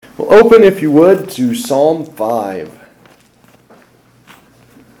Well, open, if you would, to Psalm 5,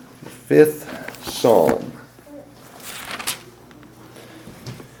 the fifth psalm.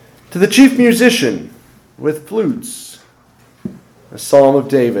 To the chief musician with flutes, a psalm of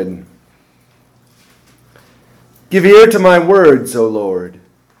David. Give ear to my words, O Lord.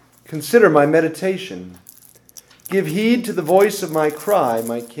 Consider my meditation. Give heed to the voice of my cry,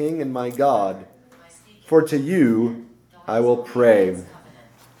 my King and my God. For to you I will pray.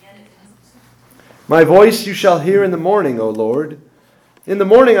 My voice you shall hear in the morning, O Lord. In the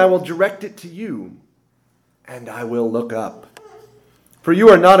morning I will direct it to you, and I will look up. For you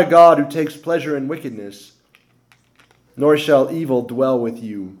are not a God who takes pleasure in wickedness, nor shall evil dwell with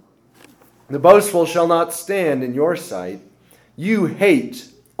you. The boastful shall not stand in your sight. You hate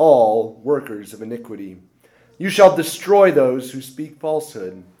all workers of iniquity. You shall destroy those who speak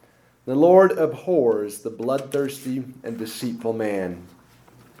falsehood. The Lord abhors the bloodthirsty and deceitful man.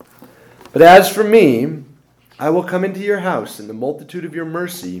 But as for me, I will come into your house in the multitude of your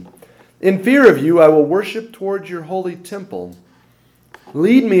mercy. In fear of you, I will worship towards your holy temple.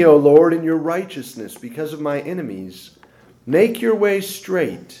 Lead me, O Lord, in your righteousness because of my enemies. Make your way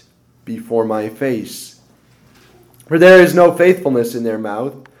straight before my face. For there is no faithfulness in their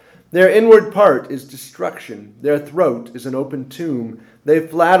mouth. Their inward part is destruction. Their throat is an open tomb. They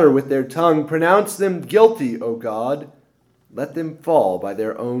flatter with their tongue. Pronounce them guilty, O God. Let them fall by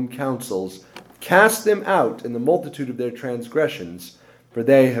their own counsels. Cast them out in the multitude of their transgressions, for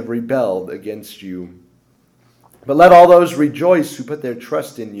they have rebelled against you. But let all those rejoice who put their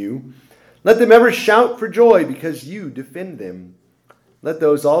trust in you. Let them ever shout for joy because you defend them. Let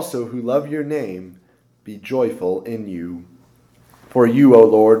those also who love your name be joyful in you. For you, O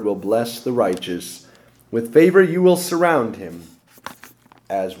Lord, will bless the righteous. With favor you will surround him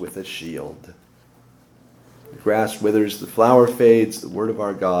as with a shield. The grass withers, the flower fades, the word of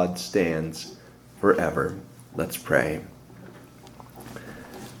our God stands forever. Let's pray.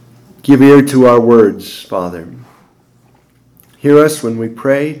 Give ear to our words, Father. Hear us when we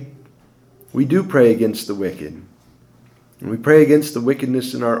pray. We do pray against the wicked. And we pray against the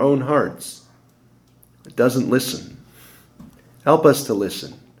wickedness in our own hearts. It doesn't listen. Help us to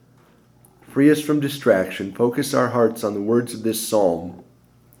listen. Free us from distraction. Focus our hearts on the words of this psalm.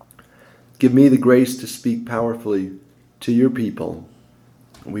 Give me the grace to speak powerfully to your people,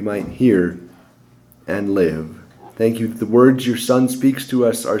 we might hear and live. Thank you that the words your Son speaks to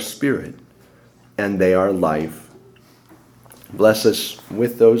us are spirit, and they are life. Bless us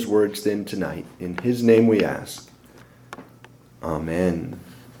with those words then tonight. In his name we ask. Amen.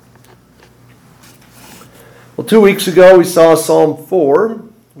 Well, 2 weeks ago we saw Psalm 4,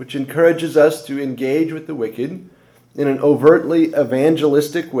 which encourages us to engage with the wicked in an overtly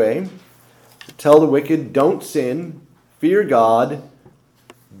evangelistic way. Tell the wicked, don't sin, fear God,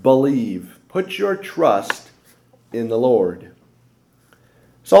 believe. Put your trust in the Lord.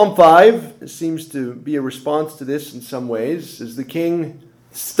 Psalm 5 seems to be a response to this in some ways, as the king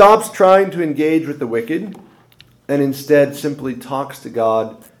stops trying to engage with the wicked and instead simply talks to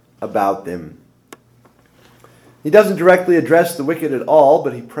God about them. He doesn't directly address the wicked at all,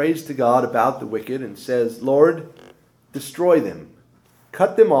 but he prays to God about the wicked and says, Lord, destroy them,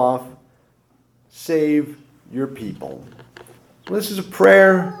 cut them off, save your people. Well, this is a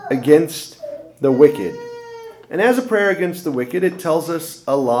prayer against the wicked. And as a prayer against the wicked, it tells us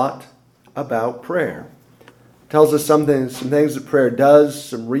a lot about prayer. It tells us some things that prayer does,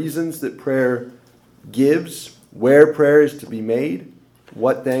 some reasons that prayer gives, where prayer is to be made,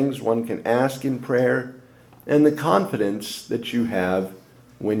 what things one can ask in prayer, and the confidence that you have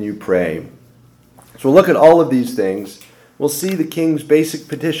when you pray. So we'll look at all of these things. We'll see the king's basic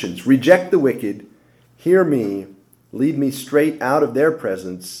petitions. Reject the wicked, hear me, lead me straight out of their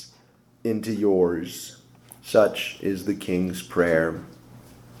presence into yours. Such is the king's prayer.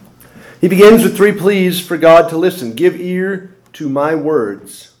 He begins with 3 pleas for God to listen. Give ear to my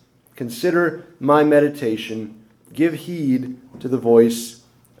words. Consider my meditation. Give heed to the voice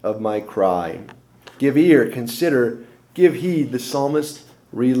of my cry. Give ear, consider, give heed. The psalmist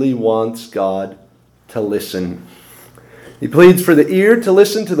really wants God to listen. He pleads for the ear to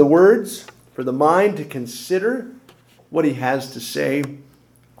listen to the words, for the mind to consider what he has to say,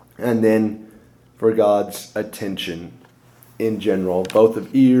 and then for God's attention in general, both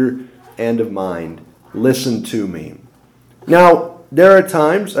of ear and of mind. Listen to me. Now, there are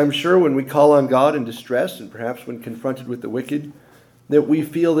times, I'm sure, when we call on God in distress, and perhaps when confronted with the wicked, that we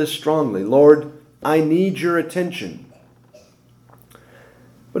feel this strongly. Lord, I need your attention.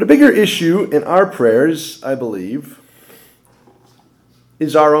 But a bigger issue in our prayers, I believe,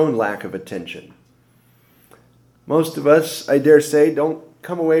 is our own lack of attention. Most of us, I dare say, don't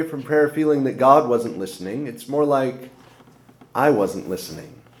come away from prayer feeling that God wasn't listening. It's more like I wasn't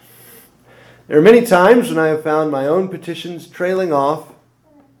listening. There are many times when I have found my own petitions trailing off,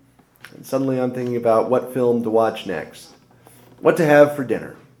 and suddenly I'm thinking about what film to watch next, what to have for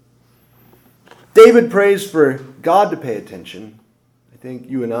dinner. David prays for God to pay attention. I think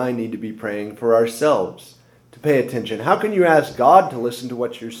you and I need to be praying for ourselves to pay attention. How can you ask God to listen to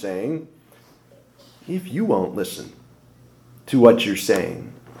what you're saying if you won't listen to what you're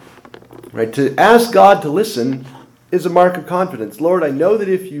saying? Right? To ask God to listen is a mark of confidence. Lord, I know that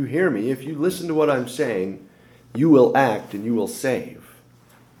if you hear me, if you listen to what I'm saying, you will act and you will save.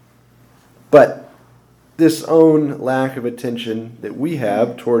 But this own lack of attention that we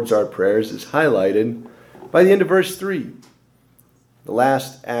have towards our prayers is highlighted by the end of verse 3. The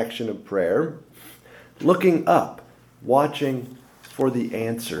last action of prayer, looking up, watching for the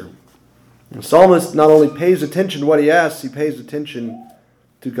answer. The psalmist not only pays attention to what he asks, he pays attention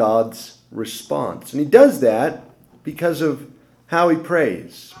to God's response. And he does that because of how he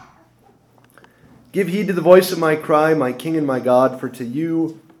prays. Give heed to the voice of my cry, my King and my God, for to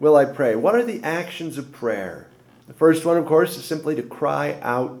you will I pray. What are the actions of prayer? The first one, of course, is simply to cry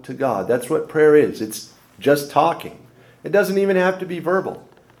out to God. That's what prayer is. It's just talking. It doesn't even have to be verbal.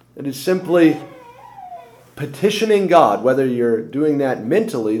 It is simply petitioning God, whether you're doing that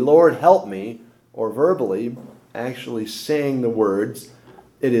mentally, Lord, help me, or verbally, actually saying the words.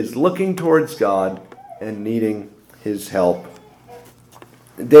 It is looking towards God and needing his help.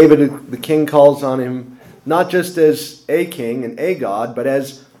 David, the king, calls on him not just as a king and a God, but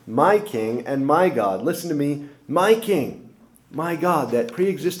as my King and my God. Listen to me, my King, my God. That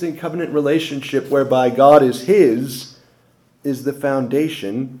pre-existing covenant relationship whereby God is his is the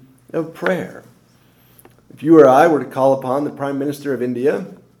foundation of prayer. If you or I were to call upon the Prime Minister of India,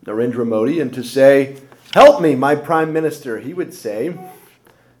 Narendra Modi, and to say, help me, my Prime Minister, he would say,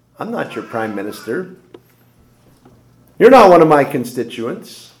 I'm not your Prime Minister. You're not one of my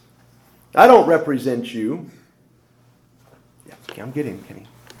constituents. I don't represent you. Yeah, okay, I'm getting, Kenny.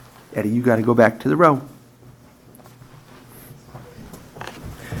 Eddie, you got to go back to the row.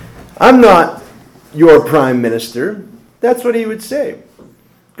 I'm not your Prime Minister. That's what he would say.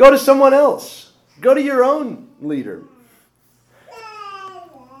 Go to someone else. Go to your own leader.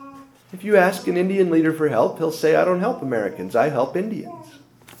 If you ask an Indian leader for help, he'll say, I don't help Americans, I help Indians.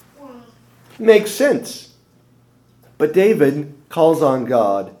 Makes sense. But David calls on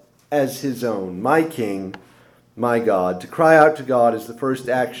God as his own, my King, my God. To cry out to God is the first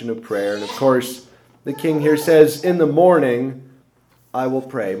action of prayer. And of course, the king here says, in the morning I will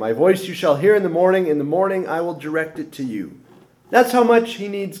pray. My voice you shall hear in the morning I will direct it to you. That's how much he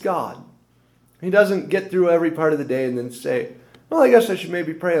needs God. He doesn't get through every part of the day and then say, well, I guess I should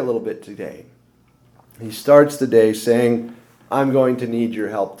maybe pray a little bit today. He starts the day saying, I'm going to need your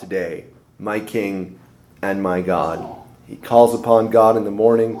help today, my King and my God. He calls upon God in the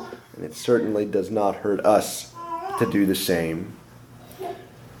morning, and it certainly does not hurt us to do the same.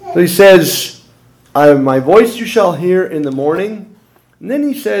 So he says, my voice you shall hear in the morning. And then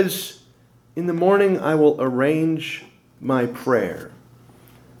he says, in the morning I will arrange my prayer.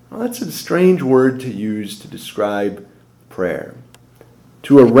 Well, that's a strange word to use to describe prayer.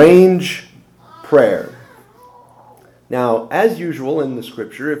 To arrange prayer. Now, as usual in the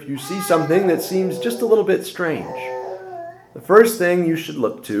scripture, if you see something that seems just a little bit strange, the first thing you should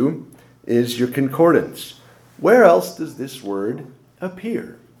look to is your concordance. Where else does this word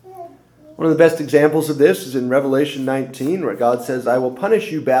appear? One of the best examples of this is in Revelation 19, where God says, I will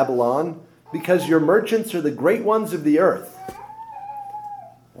punish you, Babylon, because your merchants are the great ones of the earth.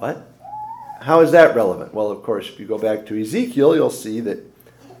 What? How is that relevant? Well, of course, if you go back to Ezekiel, you'll see that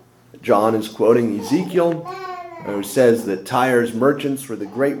John is quoting Ezekiel, who says that Tyre's merchants were the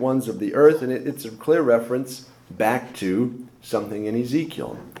great ones of the earth, and it's a clear reference back to something in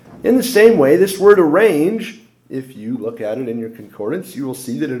Ezekiel. In the same way, this word arrange, if you look at it in your concordance, you will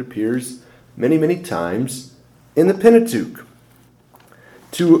see that it appears many, many times in the Pentateuch.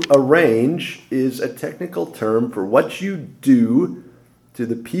 To arrange is a technical term for what you do to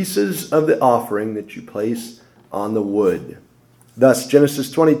the pieces of the offering that you place on the wood. Thus,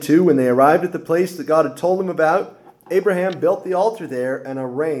 Genesis 22, when they arrived at the place that God had told them about, Abraham built the altar there and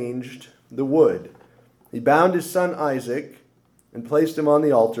arranged the wood. He bound his son Isaac and placed him on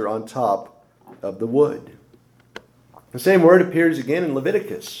the altar on top of the wood. The same word appears again in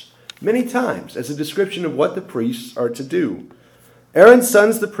Leviticus many times as a description of what the priests are to do. Aaron's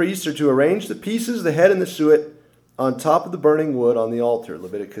sons, the priests, are to arrange the pieces, the head and the suet, on top of the burning wood on the altar.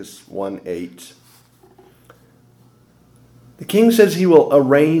 Leviticus 1:8. The king says he will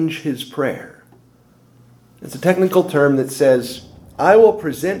arrange his prayer. It's a technical term that says, I will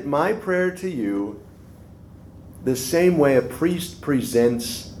present my prayer to you the same way a priest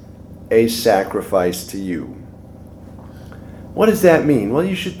presents a sacrifice to you. What does that mean? Well,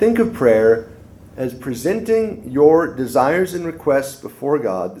 you should think of prayer as presenting your desires and requests before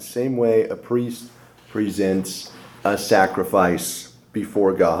God the same way a priest presents a sacrifice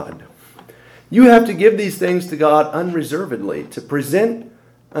before God. You have to give these things to God unreservedly. To present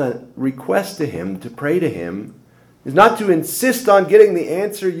a request to Him, to pray to Him, is not to insist on getting the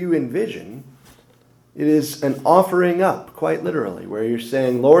answer you envision. It is an offering up, quite literally, where you're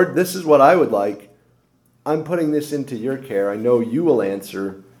saying, Lord, this is what I would like. I'm putting this into your care. I know you will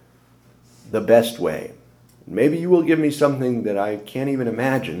answer the best way. Maybe you will give me something that I can't even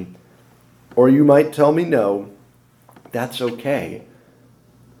imagine, or you might tell me no. That's okay.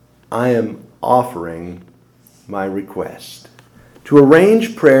 I am offering my request. To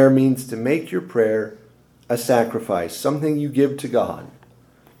arrange prayer means to make your prayer a sacrifice, something you give to God.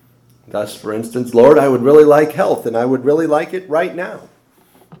 Thus, for instance, Lord, I would really like health, and I would really like it right now.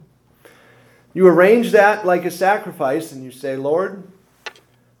 You arrange that like a sacrifice, and you say, Lord,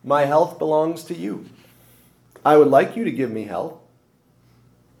 my health belongs to you. I would like you to give me health,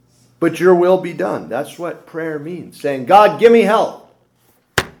 but your will be done. That's what prayer means, saying, God, give me health.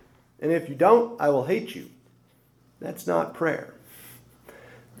 And if you don't, I will hate you. That's not prayer.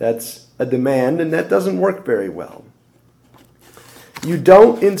 That's a demand, and that doesn't work very well. You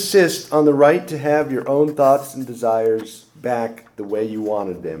don't insist on the right to have your own thoughts and desires back the way you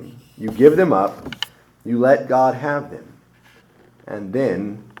wanted them. You give them up. You let God have them. And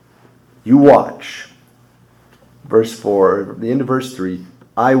then you watch. Verse 4, the end of verse 3,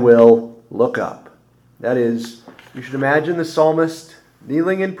 I will look up. That is, you should imagine the psalmist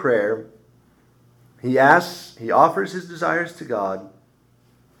kneeling in prayer. He offers his desires to God,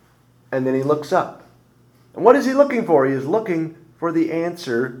 and then he looks up. And what is he looking for? He is looking for the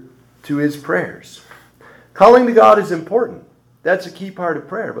answer to his prayers. Calling to God is important. That's a key part of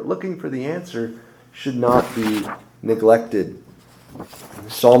prayer, but looking for the answer should not be neglected. The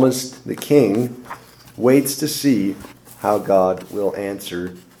psalmist, the king, waits to see how God will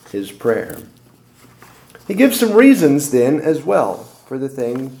answer his prayer. He gives some reasons then as well for the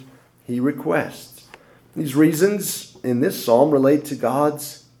things he requests. These reasons in this psalm relate to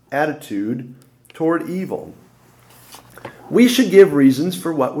God's attitude toward evil. We should give reasons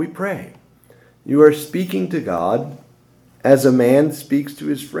for what we pray. You are speaking to God as a man speaks to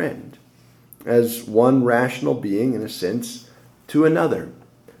his friend, as one rational being, in a sense, to another.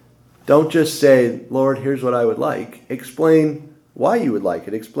 Don't just say, Lord, here's what I would like. Explain why you would like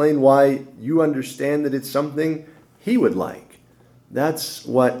it. Explain why you understand that it's something he would like. That's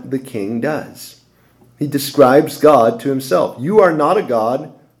what the king does. He describes God to himself. You are not a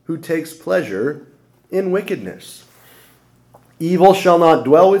God who takes pleasure in wickedness. Evil shall not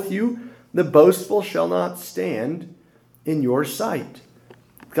dwell with you. The boastful shall not stand in your sight.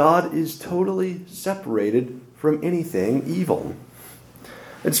 God is totally separated from anything evil.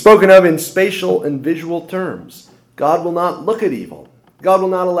 It's spoken of in spatial and visual terms. God will not look at evil. God will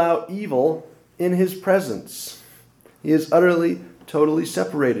not allow evil in his presence. He is utterly, totally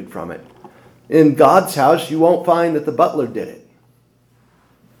separated from it. In God's house, you won't find that the butler did it.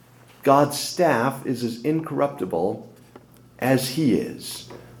 God's staff is as incorruptible as he is.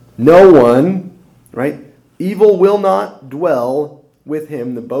 No one, right? Evil will not dwell with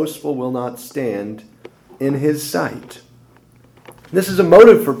him. The boastful will not stand in his sight. This is a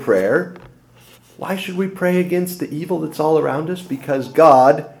motive for prayer. Why should we pray against the evil that's all around us? Because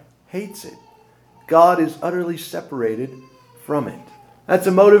God hates it. God is utterly separated from it. That's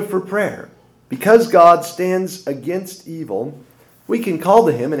a motive for prayer. Because God stands against evil, we can call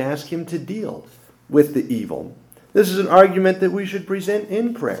to him and ask him to deal with the evil. This is an argument that we should present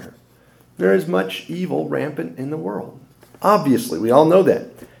in prayer. There is much evil rampant in the world. Obviously, we all know that.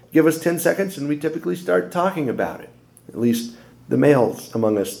 Give us 10 seconds and we typically start talking about it. At least the males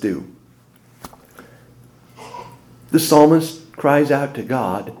among us do. The psalmist cries out to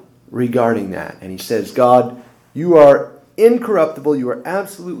God regarding that. And he says, God, you are incorruptible. You are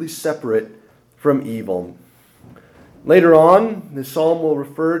absolutely separate from evil. Later on, the psalm will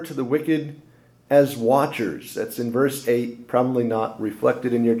refer to the wicked as watchers. That's in verse 8, probably not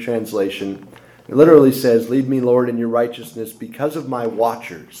reflected in your translation. It literally says, lead me, Lord, in your righteousness because of my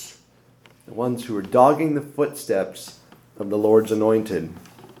watchers, the ones who are dogging the footsteps of the Lord's anointed.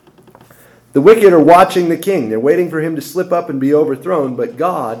 The wicked are watching the king. They're waiting for him to slip up and be overthrown, but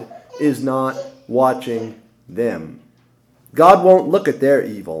God is not watching them. God won't look at their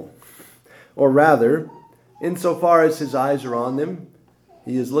evil. Or rather, insofar as his eyes are on them,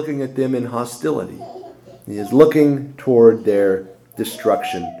 he is looking at them in hostility. He is looking toward their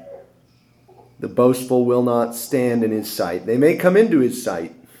destruction. The boastful will not stand in his sight. They may come into his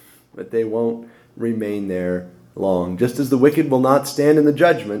sight, but they won't remain there long. Just as the wicked will not stand in the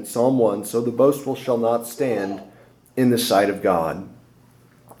judgment, Psalm 1, so the boastful shall not stand in the sight of God.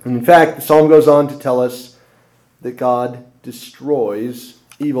 And in fact, the psalm goes on to tell us that God destroys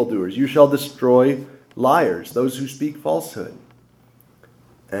evildoers. You shall destroy liars, those who speak falsehood.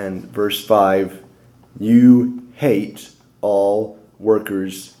 And verse 5, you hate all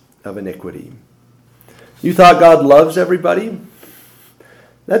workers of iniquity. You thought God loves everybody?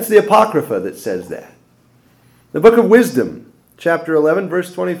 That's the Apocrypha that says that. The book of Wisdom, chapter 11,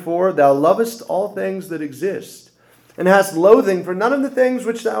 verse 24, thou lovest all things that exist, and hast loathing for none of the things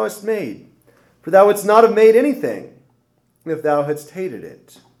which thou hast made. For thou wouldst not have made anything if thou hadst hated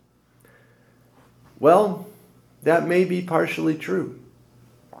it. Well, that may be partially true,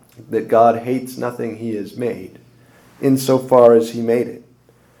 that God hates nothing he has made, insofar as he made it.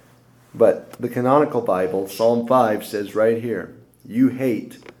 But the canonical Bible, Psalm 5, says right here, you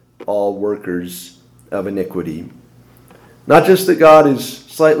hate all workers of iniquity. Not just that God is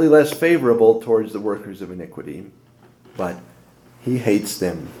slightly less favorable towards the workers of iniquity, but he hates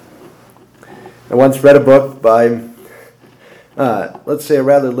them. I once read a book by, let's say, a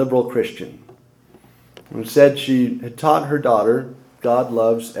rather liberal Christian, who said she had taught her daughter, God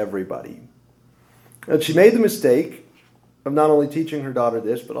loves everybody. And she made the mistake of not only teaching her daughter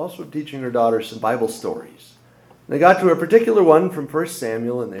this, but also teaching her daughter some Bible stories. They got to a particular one from 1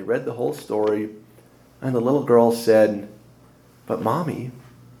 Samuel, and they read the whole story, and the little girl said, but Mommy,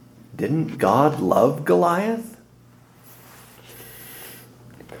 didn't God love Goliath?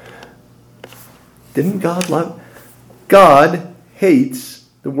 Didn't God love? God hates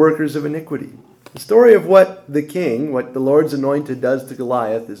the workers of iniquity. The story of what the Lord's anointed does to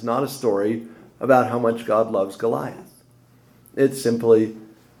Goliath is not a story about how much God loves Goliath. It simply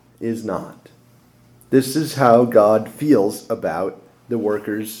is not. This is how God feels about the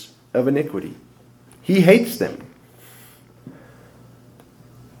workers of iniquity. He hates them.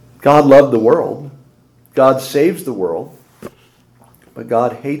 God loved the world. God saves the world. But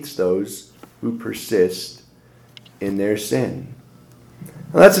God hates those who persist in their sin.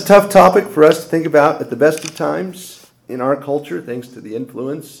 Now, that's a tough topic for us to think about at the best of times in our culture, thanks to the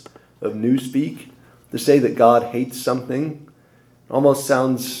influence of Newspeak. To say that God hates something almost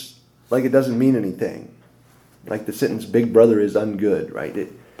sounds like it doesn't mean anything. Like the sentence, Big Brother is ungood, right?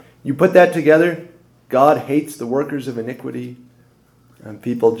 You put that together, God hates the workers of iniquity, and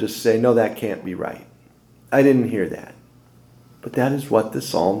people just say, no, that can't be right. I didn't hear that. But that is what the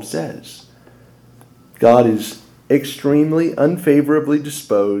psalm says. God is extremely unfavorably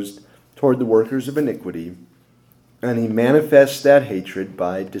disposed toward the workers of iniquity, and he manifests that hatred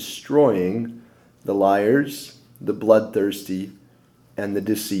by destroying the liars, the bloodthirsty, and the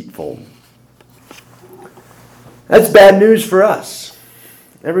deceitful. That's bad news for us.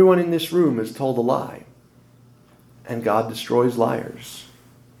 Everyone in this room has told a lie, and God destroys liars.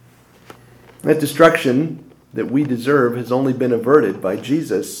 That destruction that we deserve has only been averted by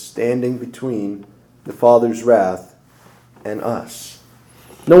Jesus standing between the Father's wrath and us.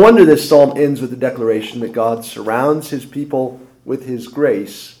 No wonder this psalm ends with the declaration that God surrounds his people with his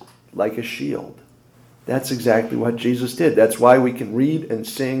grace like a shield. That's exactly what Jesus did. That's why we can read and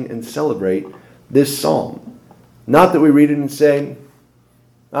sing and celebrate this psalm. Not that we read it and say,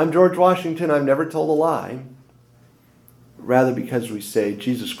 I'm George Washington, I've never told a lie. Rather because we say,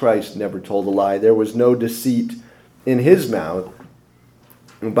 Jesus Christ never told a lie. There was no deceit in his mouth.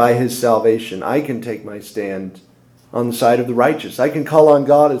 And by his salvation, I can take my stand on the side of the righteous. I can call on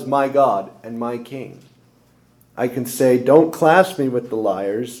God as my God and my King. I can say, don't class me with the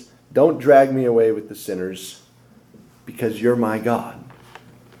liars. Don't drag me away with the sinners, because you're my God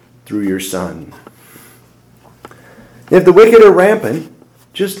through your Son. If the wicked are rampant,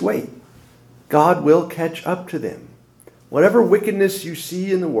 just wait. God will catch up to them. Whatever wickedness you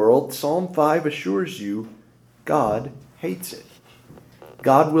see in the world, Psalm 5 assures you, God hates it.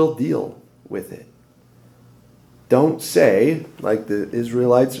 God will deal with it. Don't say, like the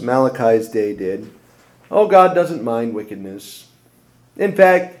Israelites of Malachi's day did, oh, God doesn't mind wickedness. In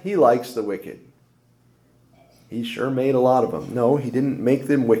fact, he likes the wicked. He sure made a lot of them. No, he didn't make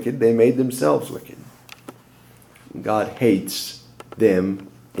them wicked. They made themselves wicked. God hates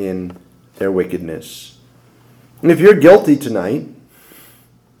them in their wickedness. And if you're guilty tonight,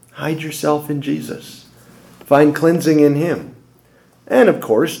 hide yourself in Jesus. Find cleansing in him. And of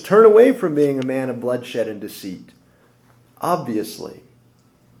course, turn away from being a man of bloodshed and deceit. Obviously,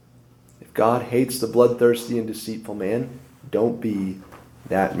 if God hates the bloodthirsty and deceitful man, don't be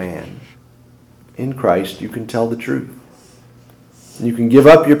that man. In Christ, you can tell the truth. You can give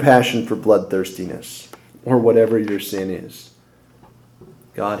up your passion for bloodthirstiness or whatever your sin is.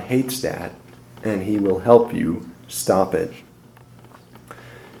 God hates that, and he will help you stop it.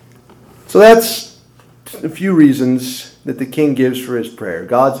 So that's a few reasons that the king gives for his prayer.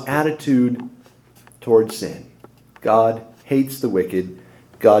 God's attitude towards sin. God hates the wicked.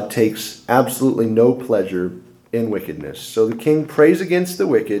 God takes absolutely no pleasure in wickedness. So the king prays against the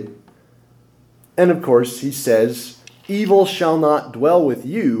wicked. And of course, he says, "Evil shall not dwell with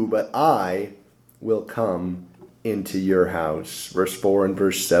you, but I will come into your house." Verse 4 and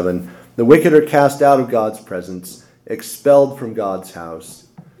verse 7. The wicked are cast out of God's presence, expelled from God's house,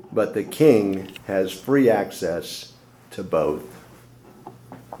 but the king has free access to both.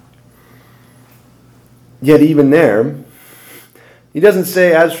 Yet even there, he doesn't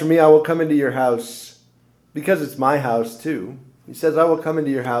say, "As for me, I will come into your house," because it's my house too. He says, "I will come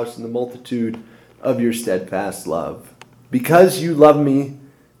into your house in the multitude of your steadfast love." Because you love me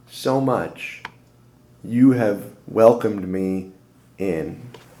so much, you have welcomed me in.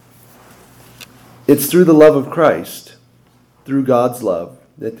 It's through the love of Christ, through God's love,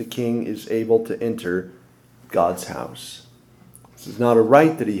 that the king is able to enter God's house. This is not a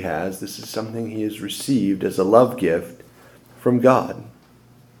right that he has. This is something he has received as a love gift from God.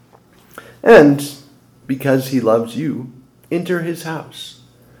 And because he loves you, enter his house.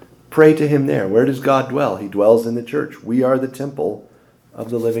 Pray to him there. Where does God dwell? He dwells in the church. We are the temple of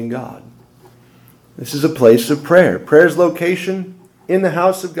the living God. This is a place of prayer. Prayer's location in the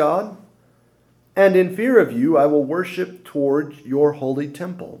house of God. And in fear of you, I will worship toward your holy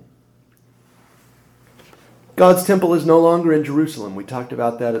temple. God's temple is no longer in Jerusalem. We talked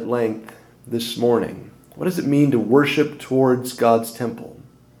about that at length this morning. What does it mean to worship towards God's temple?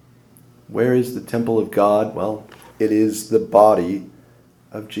 Where is the temple of God? Well, it is the body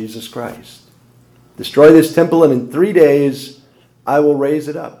of Jesus Christ. Destroy this temple, and in 3 days I will raise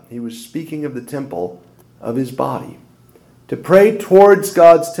it up. He was speaking of the temple of his body. To pray towards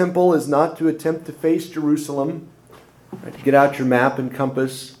God's temple is not to attempt to face Jerusalem, right? To get out your map and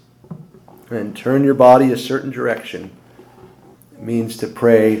compass and turn your body a certain direction. It means to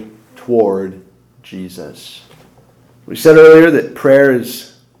pray toward Jesus. We said earlier that prayer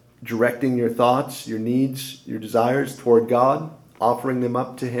is directing your thoughts, your needs, your desires toward God, offering them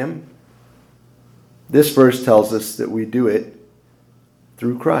up to him. This verse tells us that we do it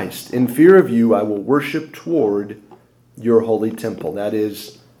through Christ. In fear of you, I will worship toward your holy temple. That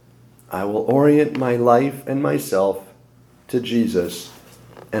is, I will orient my life and myself to Jesus,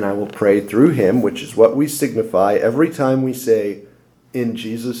 and I will pray through him, which is what we signify every time we say, "In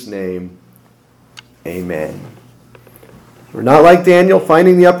Jesus' name, amen." We're not like Daniel,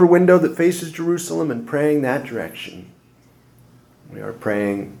 finding the upper window that faces Jerusalem and praying that direction. We are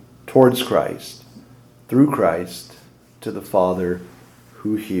praying towards Christ, through Christ, to the Father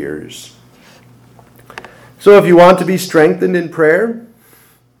who hears. So if you want to be strengthened in prayer,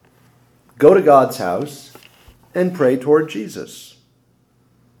 go to God's house and pray toward Jesus.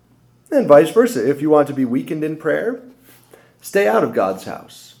 And vice versa. If you want to be weakened in prayer, stay out of God's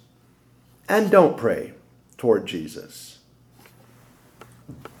house and don't pray toward Jesus.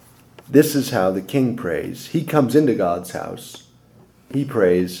 This is how the king prays. He comes into God's house. He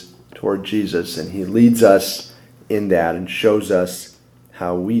prays toward Jesus, and he leads us in that and shows us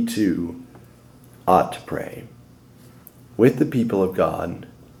how we too ought to pray with the people of God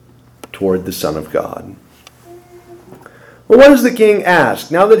toward the Son of God. Well, what does the king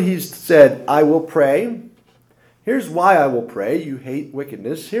ask? Now that he's said, "I will pray," here's why I will pray. You hate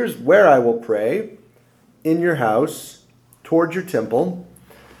wickedness. Here's where I will pray. In your house, toward your temple,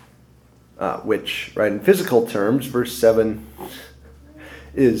 which, right, in physical terms, verse 7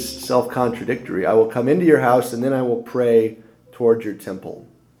 is self-contradictory. I will come into your house and then I will pray toward your temple.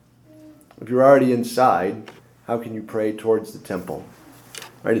 If you're already inside, how can you pray towards the temple?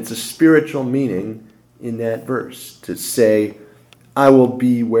 Right? It's a spiritual meaning in that verse to say, I will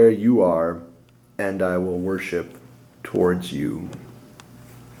be where you are and I will worship towards you.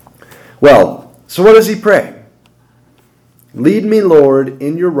 Well, so what does he pray? Lead me, Lord,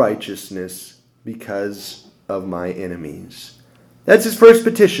 in your righteousness because of my enemies. That's his first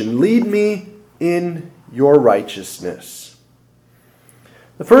petition. Lead me in your righteousness.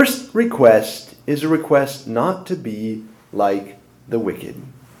 The first request is a request not to be like the wicked.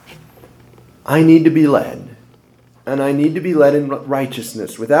 I need to be led, and I need to be led in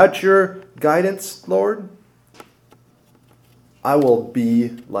righteousness. Without your guidance, Lord, I will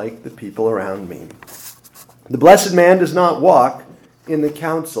be like the people around me. The blessed man does not walk in the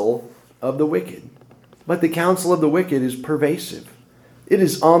counsel of the wicked, but the counsel of the wicked is pervasive. It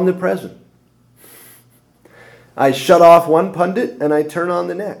is omnipresent. I shut off one pundit and I turn on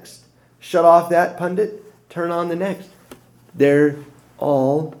the next. Shut off that pundit, turn on the next. They're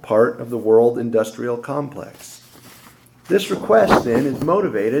all part of the world industrial complex. This request, then, is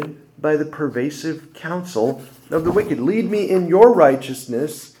motivated by the pervasive counsel of the wicked. Lead me in your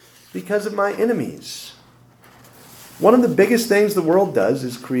righteousness because of my enemies. One of the biggest things the world does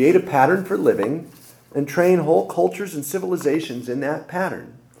is create a pattern for living and train whole cultures and civilizations in that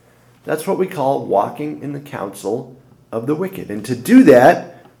pattern. That's what we call walking in the counsel of the wicked. And to do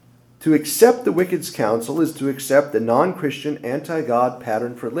that, to accept the wicked's counsel, is to accept the non-Christian, anti-God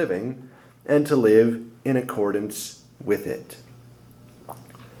pattern for living and to live in accordance with it.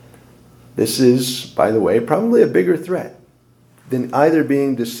 This is, by the way, probably a bigger threat than either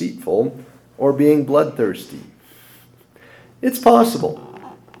being deceitful or being bloodthirsty. It's possible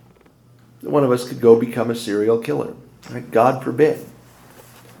that one of us could go become a serial killer. Right? God forbid.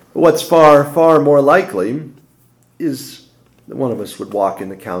 But what's far, far more likely is that one of us would walk in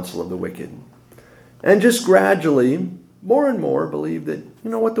the counsel of the wicked. And just gradually, more and more, believe that,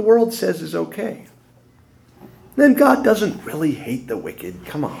 what the world says is okay. Then God doesn't really hate the wicked.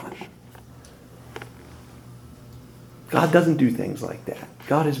 Come on. God doesn't do things like that.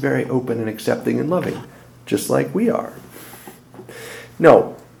 God is very open and accepting and loving, just like we are.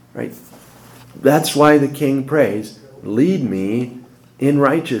 No, right? That's why the king prays, lead me in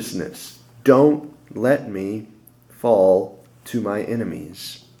righteousness. Don't let me fall to my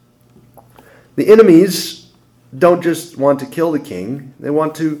enemies. The enemies don't just want to kill the king, they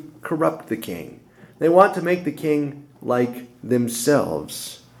want to corrupt the king. They want to make the king like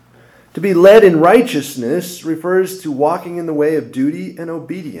themselves. To be led in righteousness refers to walking in the way of duty and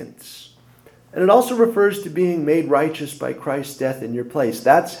obedience. And it also refers to being made righteous by Christ's death in your place.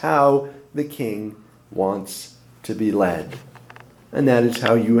 That's how the king wants to be led. And that is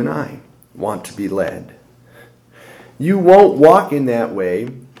how you and I want to be led. You won't walk in that way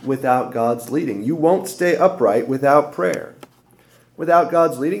without God's leading. You won't stay upright without prayer. Without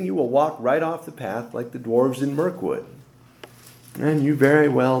God's leading, you will walk right off the path like the dwarves in Mirkwood. And you very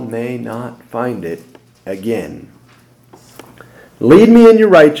well may not find it again. Lead me in your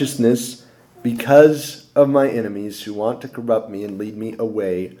righteousness because of my enemies who want to corrupt me and lead me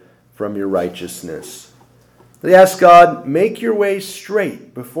away from your righteousness. They ask God, make your way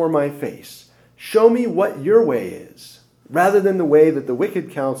straight before my face. Show me what your way is. Rather than the way that the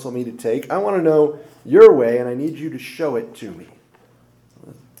wicked counsel me to take, I want to know your way and I need you to show it to me.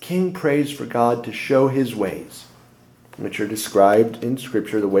 The king prays for God to show his ways, which are described in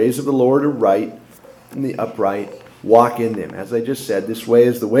Scripture. The ways of the Lord are right, and the upright walk in them. As I just said, this way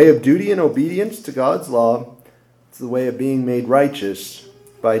is the way of duty and obedience to God's law. It's the way of being made righteous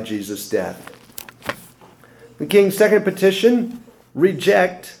by Jesus' death. The king's second petition,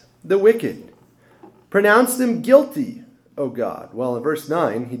 reject the wicked. Pronounce them guilty, O God. Well, in verse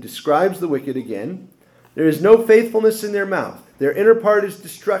 9, he describes the wicked again. There is no faithfulness in their mouth. Their inner part is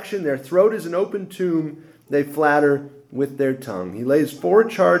destruction. Their throat is an open tomb. They flatter with their tongue. He lays 4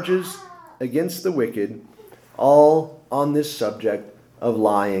 charges against the wicked, all on this subject of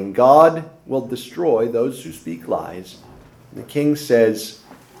lying. God will destroy those who speak lies. The king says,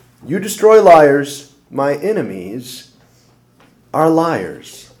 you destroy liars, my enemies are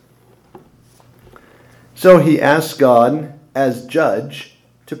liars. So he asks God, as judge,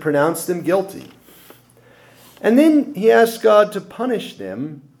 to pronounce them guilty. And then he asks God to punish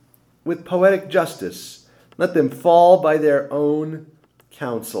them with poetic justice. Let them fall by their own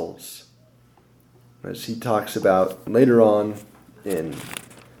counsels. As he talks about later on in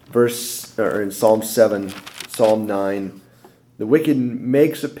Psalm 7, Psalm 9, the wicked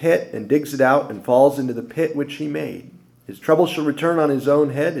makes a pit and digs it out and falls into the pit which he made. His trouble shall return on his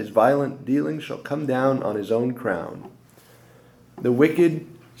own head. His violent dealings shall come down on his own crown. The wicked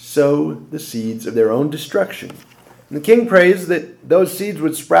sow the seeds of their own destruction. And the king prays that those seeds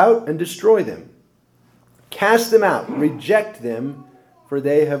would sprout and destroy them. Cast them out, reject them, for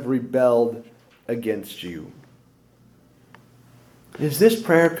they have rebelled against you. Is this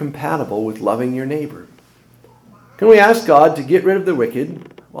prayer compatible with loving your neighbor? Can we ask God to get rid of the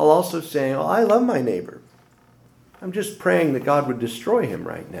wicked while also saying, oh, I love my neighbor. I'm just praying that God would destroy him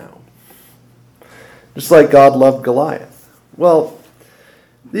right now. Just like God loved Goliath. Well,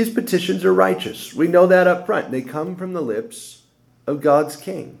 these petitions are righteous. We know that up front. They come from the lips of God's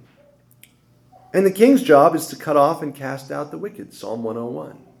king. And the king's job is to cut off and cast out the wicked, Psalm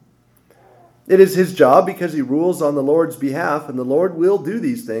 101. It is his job because he rules on the Lord's behalf, and the Lord will do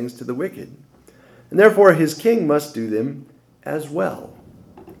these things to the wicked. And therefore his king must do them as well.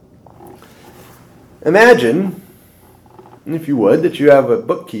 Imagine And if you would, that you have a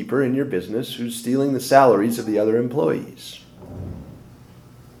bookkeeper in your business who's stealing the salaries of the other employees.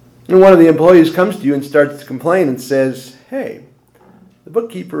 And one of the employees comes to you and starts to complain and says, "Hey, the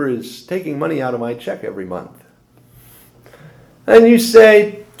bookkeeper is taking money out of my check every month." And you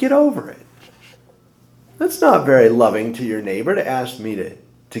say, "Get over it. That's not very loving to your neighbor to ask me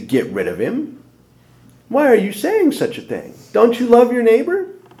to get rid of him. Why are you saying such a thing? Don't you love your neighbor?"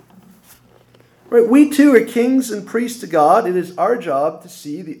 Right? We too are kings and priests to God. It is our job to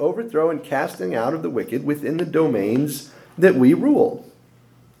see the overthrow and casting out of the wicked within the domains that we rule.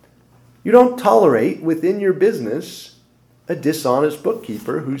 You don't tolerate within your business a dishonest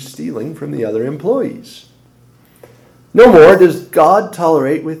bookkeeper who's stealing from the other employees. No more does God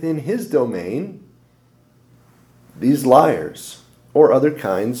tolerate within his domain these liars or other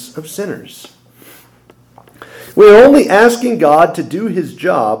kinds of sinners. We're only asking God to do his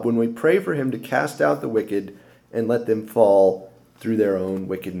job when we pray for him to cast out the wicked and let them fall through their own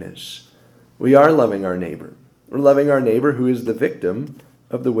wickedness. We are loving our neighbor. We're loving our neighbor who is the victim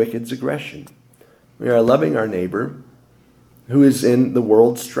of the wicked's aggression. We are loving our neighbor who is in the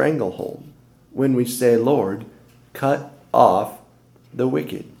world's stranglehold when we say, "Lord, cut off the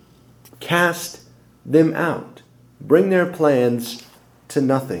wicked. Cast them out. Bring their plans to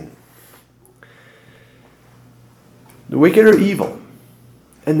nothing." The wicked are evil,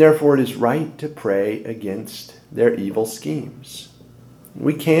 and therefore it is right to pray against their evil schemes.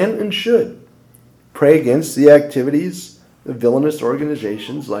 We can and should pray against the activities of villainous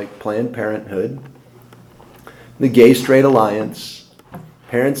organizations like Planned Parenthood, the Gay Straight Alliance,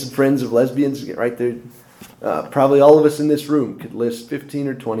 Parents and Friends of Lesbians. Right there, probably all of us in this room could list 15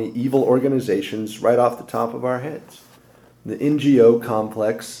 or 20 evil organizations right off the top of our heads. The NGO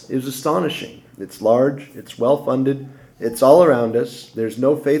complex is astonishing. It's large, it's well-funded, it's all around us. There's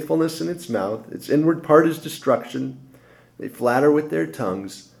no faithfulness in its mouth. Its inward part is destruction. They flatter with their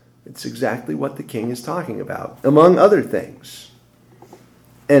tongues. It's exactly what the king is talking about, among other things.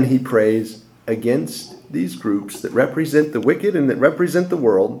 And he prays against these groups that represent the wicked and that represent the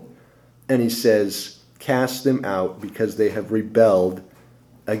world. And he says, "Cast them out because they have rebelled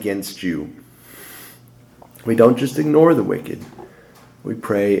against you." We don't just ignore the wicked. We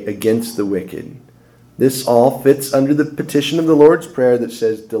pray against the wicked. This all fits under the petition of the Lord's Prayer that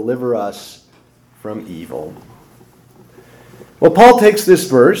says, "Deliver us from evil." Well, Paul takes this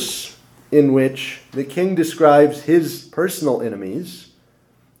verse in which the king describes his personal enemies,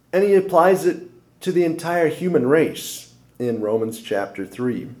 and he applies it to the entire human race in Romans chapter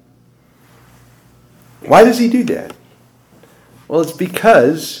 3. Why does he do that? Well, it's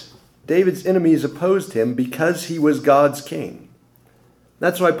because David's enemies opposed him because he was God's king.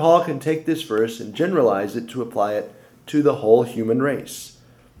 That's why Paul can take this verse and generalize it to apply it to the whole human race.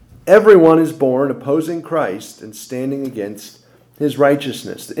 Everyone is born opposing Christ and standing against his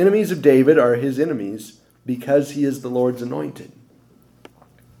righteousness. The enemies of David are his enemies because he is the Lord's anointed.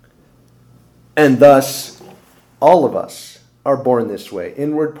 And thus, all of us are born this way.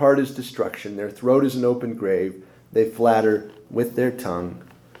 Inward part is destruction. Their throat is an open grave. They flatter with their tongue,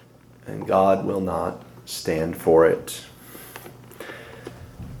 and God will not stand for it.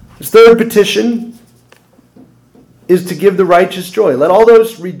 His third petition is to give the righteous joy. Let all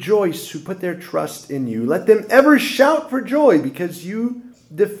those rejoice who put their trust in you. Let them ever shout for joy because you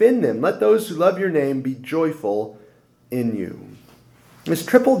defend them. Let those who love your name be joyful in you. This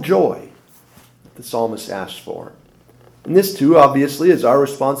triple joy the psalmist asks for. And this too, obviously, is our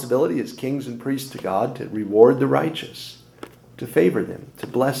responsibility as kings and priests to God to reward the righteous, to favor them, to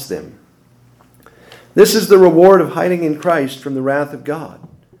bless them. This is the reward of hiding in Christ from the wrath of God.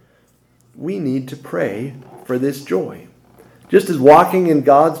 We need to pray for this joy. Just as walking in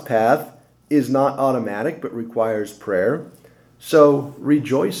God's path is not automatic but requires prayer, so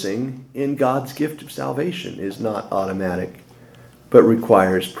rejoicing in God's gift of salvation is not automatic but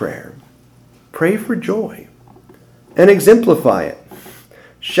requires prayer. Pray for joy and exemplify it.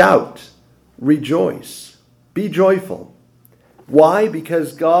 Shout, rejoice, be joyful. Why?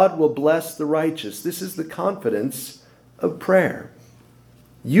 Because God will bless the righteous. This is the confidence of prayer.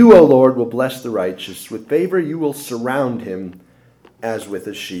 You, O Lord, will bless the righteous. With favor you will surround him as with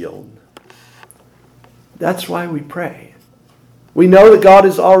a shield. That's why we pray. We know that God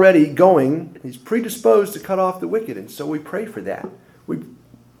is already going. He's predisposed to cut off the wicked, and so we pray for that. We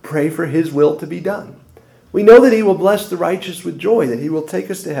pray for his will to be done. We know that he will bless the righteous with joy, that he will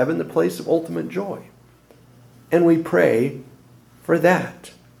take us to heaven, the place of ultimate joy. And we pray for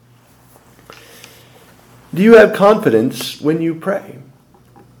that. Do you have confidence when you pray?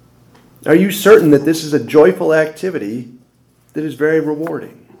 Are you certain that this is a joyful activity that is very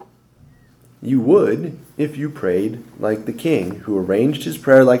rewarding? You would if you prayed like the king, who arranged his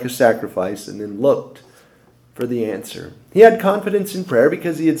prayer like a sacrifice and then looked for the answer. He had confidence in prayer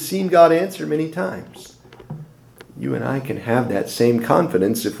because he had seen God answer many times. You and I can have that same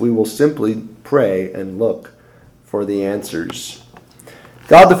confidence if we will simply pray and look for the answers.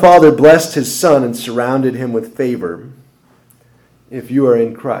 God the Father blessed his Son and surrounded him with favor. If you are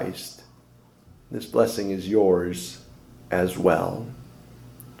in Christ, this blessing is yours as well.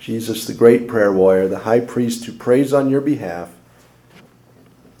 Jesus, the great prayer warrior, the high priest who prays on your behalf,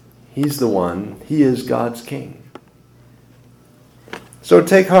 he's the one. He is God's King. So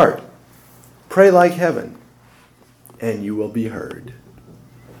take heart. Pray like heaven, and you will be heard.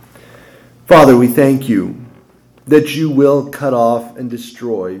 Father, we thank you that you will cut off and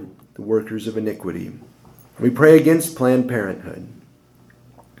destroy the workers of iniquity. We pray against Planned Parenthood.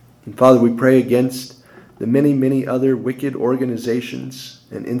 And Father, we pray against the many, many other wicked organizations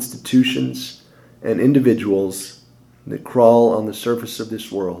and institutions and individuals that crawl on the surface of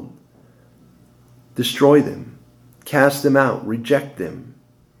this world. Destroy them. Cast them out. Reject them.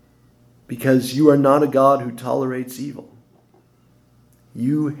 Because you are not a God who tolerates evil.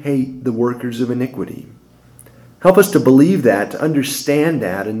 You hate the workers of iniquity. Help us to believe that, to understand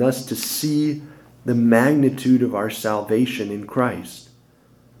that, and thus to see the magnitude of our salvation in Christ.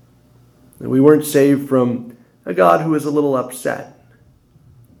 That we weren't saved from a God who is a little upset.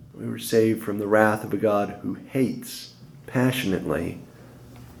 We were saved from the wrath of a God who hates passionately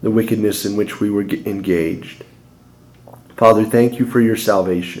the wickedness in which we were engaged. Father, thank you for your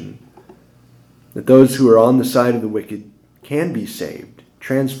salvation. That those who are on the side of the wicked can be saved,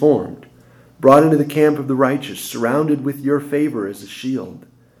 transformed, brought into the camp of the righteous, surrounded with your favor as a shield.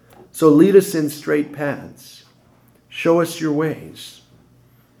 So lead us in straight paths. Show us your ways.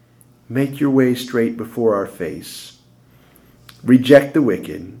 Make your way straight before our face. Reject the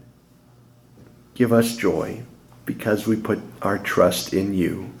wicked. Give us joy because we put our trust in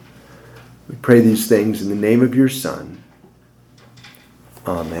you. We pray these things in the name of your Son.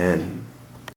 Amen.